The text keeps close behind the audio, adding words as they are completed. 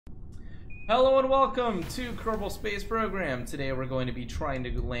Hello and welcome to Kerbal Space Program. Today we're going to be trying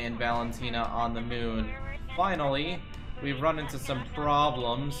to land Valentina on the moon. Finally, we've run into some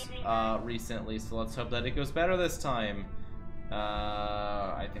problems recently, so let's hope that it goes better this time.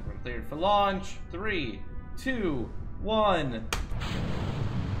 I think we're cleared for launch. 3, 2, 1.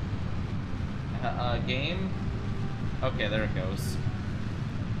 Game? Okay, there it goes.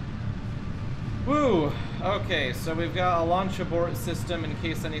 Woo! Okay, so we've got a launch abort system in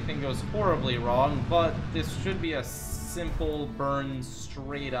case anything goes horribly wrong, but this should be a simple burn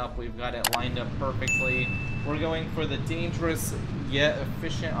straight up. We've got it lined up perfectly. We're going for the dangerous yet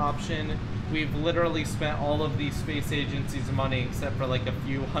efficient option. We've literally spent all of the space agency's money except for like a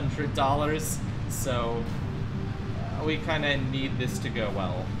few $100s, so we kind of need this to go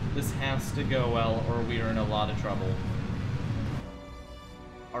well. This has to go well or we are in a lot of trouble.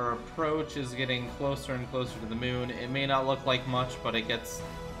 Our approach is getting closer and closer to the moon. It may not look like much, but it gets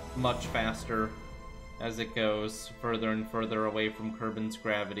much faster as it goes further and further away from Kerbin's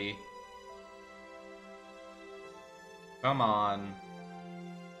gravity. Come on.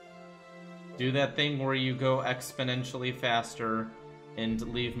 Do that thing where you go exponentially faster and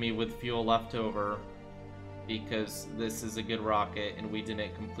leave me with fuel left over, because this is a good rocket and we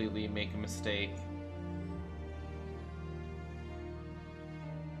didn't completely make a mistake.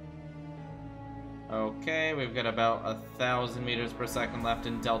 Okay, we've got about 1,000 meters per second left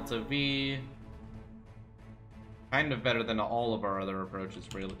in Delta V. Kind of better than all of our other approaches,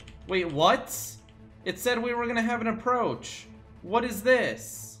 really. Wait, what? It said we were gonna have an approach. What is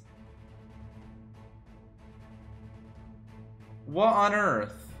this? What on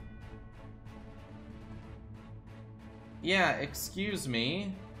earth? Yeah, excuse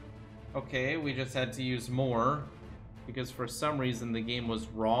me. Okay, we just had to use more because for some reason the game was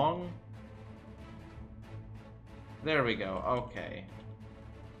wrong. There we go, okay.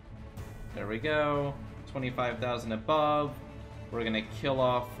 There we go. 25,000 above. We're gonna kill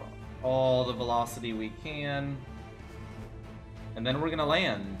off all the velocity we can. And then we're gonna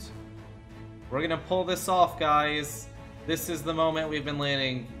land. We're gonna pull this off, guys. This is the moment we've been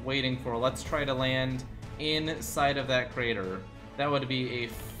waiting for. Let's try to land inside of that crater. That would be a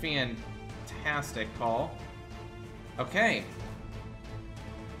fantastic call. Okay.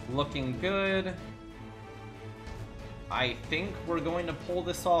 Looking good. I think we're going to pull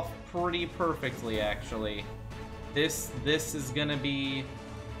this off pretty perfectly, actually. This is gonna be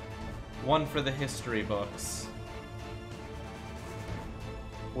one for the history books.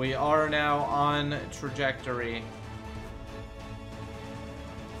 We are now on trajectory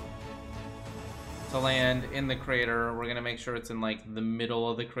to land in the crater. We're gonna make sure it's in like the middle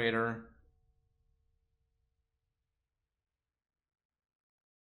of the crater.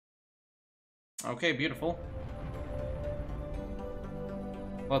 Okay, beautiful.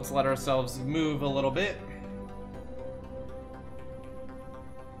 Let's let ourselves move a little bit.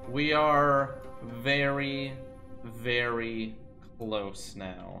 We are very, very close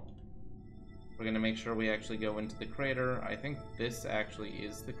now. We're gonna make sure we actually go into the crater. I think this actually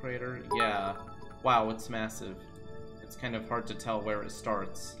is the crater. Yeah. Wow, it's massive. It's kind of hard to tell where it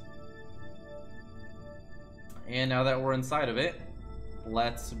starts. And now that we're inside of it,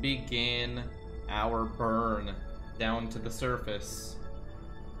 let's begin our burn down to the surface.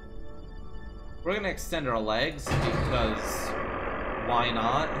 We're gonna extend our legs because why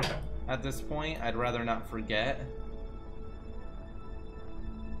not? At this point, I'd rather not forget.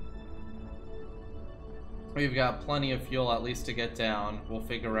 We've got plenty of fuel at least to get down. We'll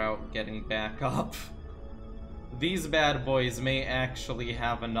figure out getting back up. These bad boys may actually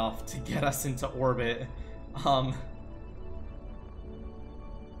have enough to get us into orbit.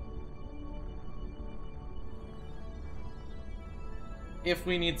 If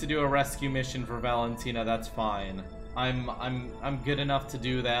we need to do a rescue mission for Valentina, that's fine. I'm good enough to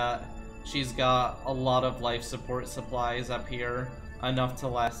do that. She's got a lot of life support supplies up here, enough to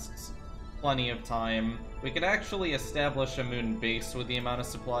last plenty of time. We could actually establish a moon base with the amount of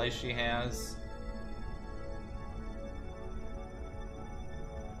supplies she has.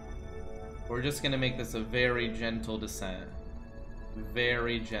 We're just gonna make this a very gentle descent.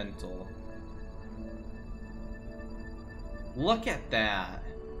 Very gentle. Look at that.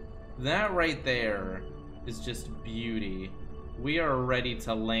 That right there is just beauty. We are ready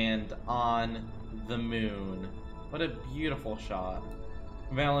to land on the moon. What a beautiful shot.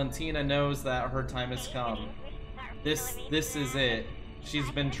 Valentina knows that her time has come. This is it. She's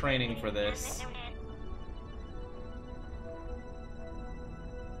been training for this.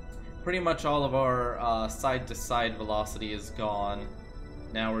 Pretty much all of our side-to-side velocity is gone.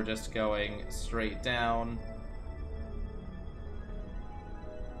 Now we're just going straight down.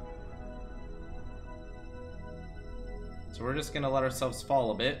 So we're just gonna let ourselves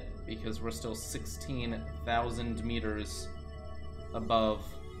fall a bit, because we're still 16,000 meters above.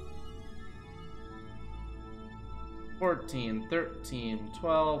 14, 13,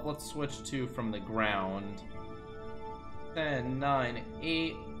 12, let's switch to from the ground. 10, 9,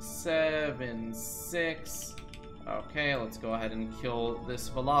 8, 7, 6. Okay, let's go ahead and kill this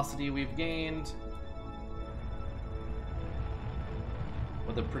velocity we've gained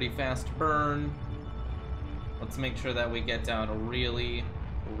with a pretty fast burn. Let's make sure that we get down really,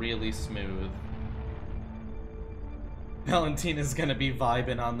 really smooth. Valentina's gonna be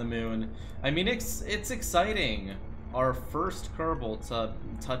vibing on the moon. I mean, it's exciting. Our first Kerbal to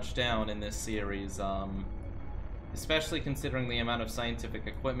touch down in this series, especially considering the amount of scientific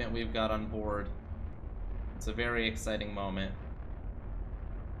equipment we've got on board. It's a very exciting moment.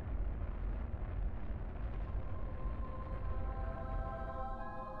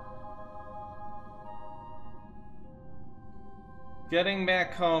 Getting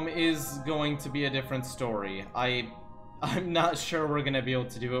back home is going to be a different story. I'm not sure we're gonna be able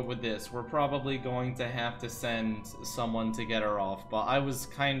to do it with this. We're probably going to have to send someone to get her off, but I was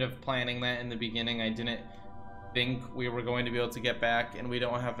kind of planning that in the beginning. I didn't think we were going to be able to get back, and we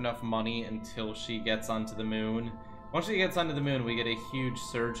don't have enough money until she gets onto the moon. Once she gets onto the moon, we get a huge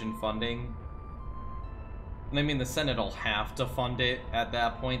surge in funding. And I mean, the Senate will have to fund it at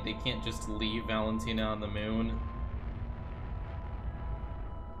that point. They can't just leave Valentina on the moon.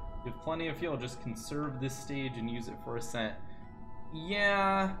 We have plenty of fuel, just conserve this stage and use it for ascent.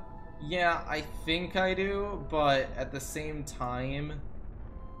 Yeah, I think I do, but at the same time,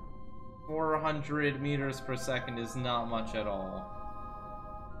 400 meters per second is not much at all.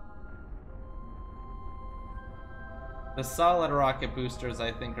 The solid rocket boosters,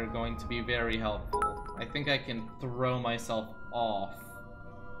 I think, are going to be very helpful. I think I can throw myself off.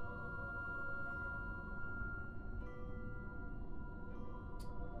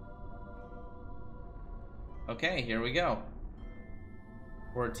 Okay, here we go.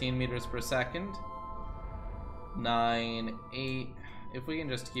 14 meters per second. 9, 8. If we can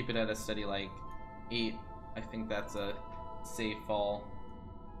just keep it at a steady, like, 8, I think that's a safe fall.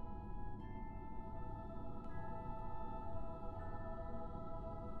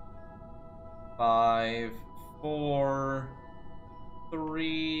 Five, 4,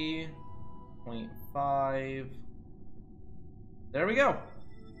 3.5. There we go.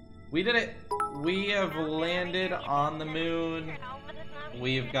 We did it. We have landed on the moon.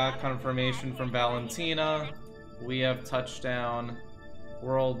 We've got confirmation from Valentina. We have touchdown.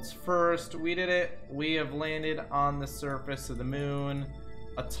 World's first. We did it. We have landed on the surface of the moon.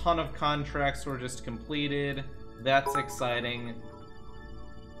 A ton of contracts were just completed. That's exciting.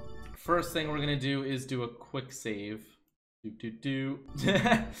 First thing we're gonna do is do a quick save. And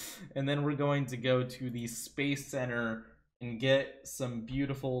then we're going to go to the Space Center and get some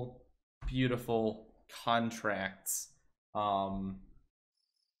beautiful contracts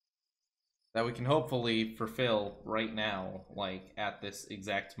that we can hopefully fulfill right now, like at this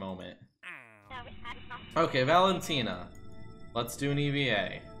exact moment. Okay, Valentina, let's do an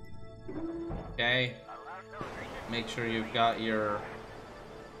EVA. Okay, make sure you've got your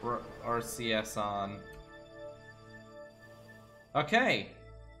RCS on. Okay,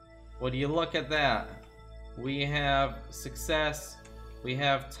 what do you look at that? We have success. We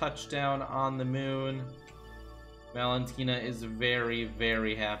have touchdown on the moon. Valentina is very,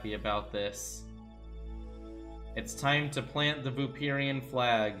 very happy about this. It's time to plant the Vooperian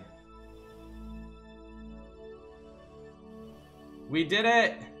flag. We did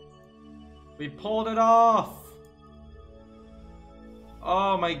it! We pulled it off!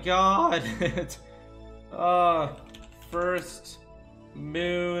 Oh my god! First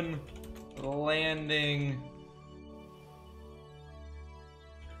moon landing.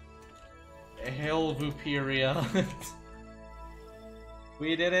 Hail Vooperia.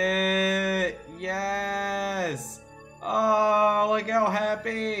 We did it! Yes! Oh, look how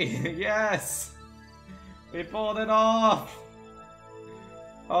happy! Yes! We pulled it off!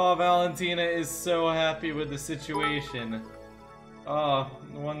 Oh, Valentina is so happy with the situation. Oh,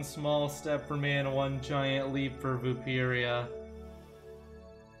 one small step for man, one giant leap for Vooperia.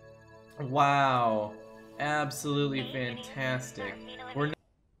 Wow. Absolutely fantastic. We're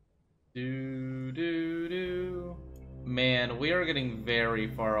Man, we are getting very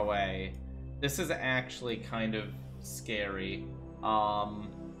far away. This is actually kind of scary.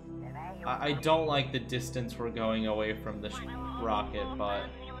 I don't like the distance we're going away from the rocket, but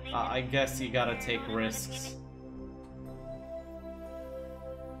I guess you gotta take risks.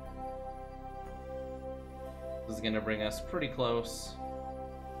 This is gonna bring us pretty close.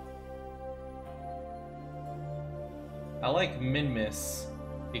 I like Minmus,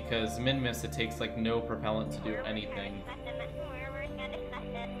 because Minmus, it takes like no propellant to do anything.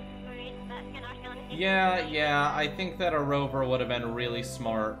 Yeah, I think that a rover would have been really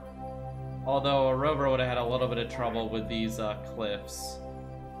smart. Although a rover would have had a little bit of trouble with these cliffs.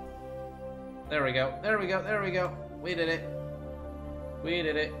 There we go, there we go, there we go. We did it. We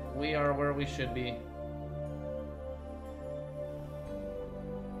did it. We are where we should be.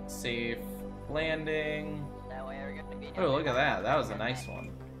 Safe landing. Oh, look at that. That was a nice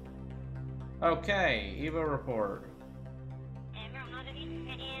one. Okay, Evo report.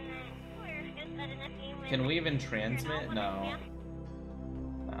 Can we even transmit? No.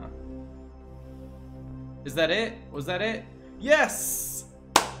 No. Is that it? Was that it? Yes!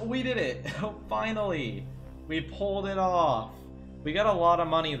 We did it! Finally! We pulled it off. We got a lot of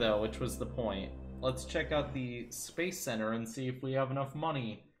money though, which was the point. Let's check out the Space Center and see if we have enough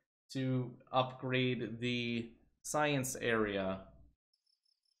money to upgrade the science area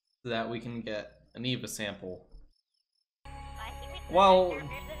so that we can get an EVA sample. Well,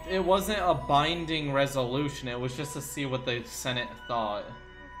 it wasn't a binding resolution, it was just to see what the Senate thought.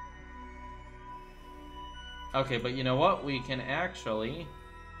 Okay, but you know what? We can actually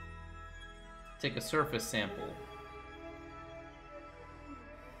take a surface sample.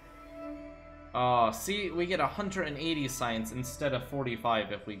 Oh, see, we get 180 science instead of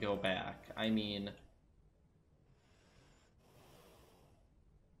 45 if we go back. I mean,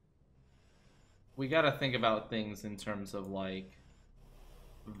 we gotta think about things in terms of, like,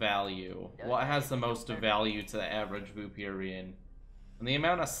 value. What has the most value to the average Vooperian? And the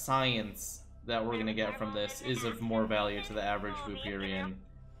amount of science that we're gonna get from this is of more value to the average Vooperian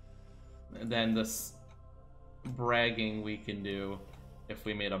than this bragging we can do if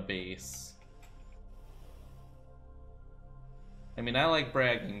we made a base. I mean, I like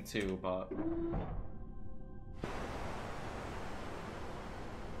bragging too, but...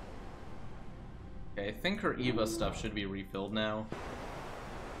 Okay, I think her EVA stuff should be refilled now.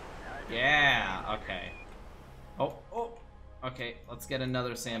 Yeah, okay. Oh, okay, let's get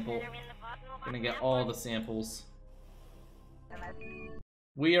another sample. Gonna get all the samples.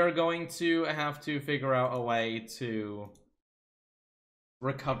 We are going to have to figure out a way to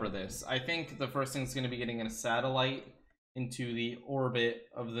recover this. I think the first thing is going to be getting a satellite into the orbit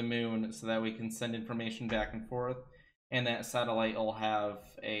of the moon so that we can send information back and forth, and that satellite will have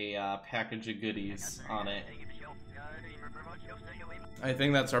a package of goodies on it. I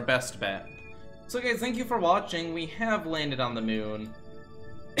think that's our best bet. So guys, thank you for watching. We have landed on the moon.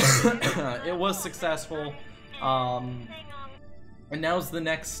 It was successful. And now's the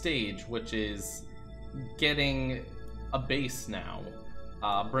next stage, which is getting a base now.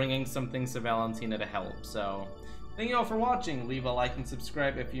 Bringing some things to Valentina to help. So, thank you all for watching. Leave a like and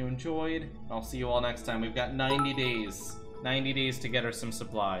subscribe if you enjoyed. I'll see you all next time. We've got 90 days. 90 days to get her some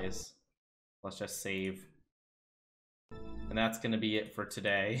supplies. Let's just save. And that's gonna be it for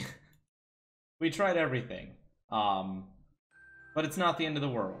today. We tried everything. But it's not the end of the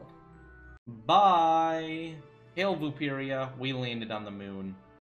world. Bye! Hail Vooperia, we landed on the moon.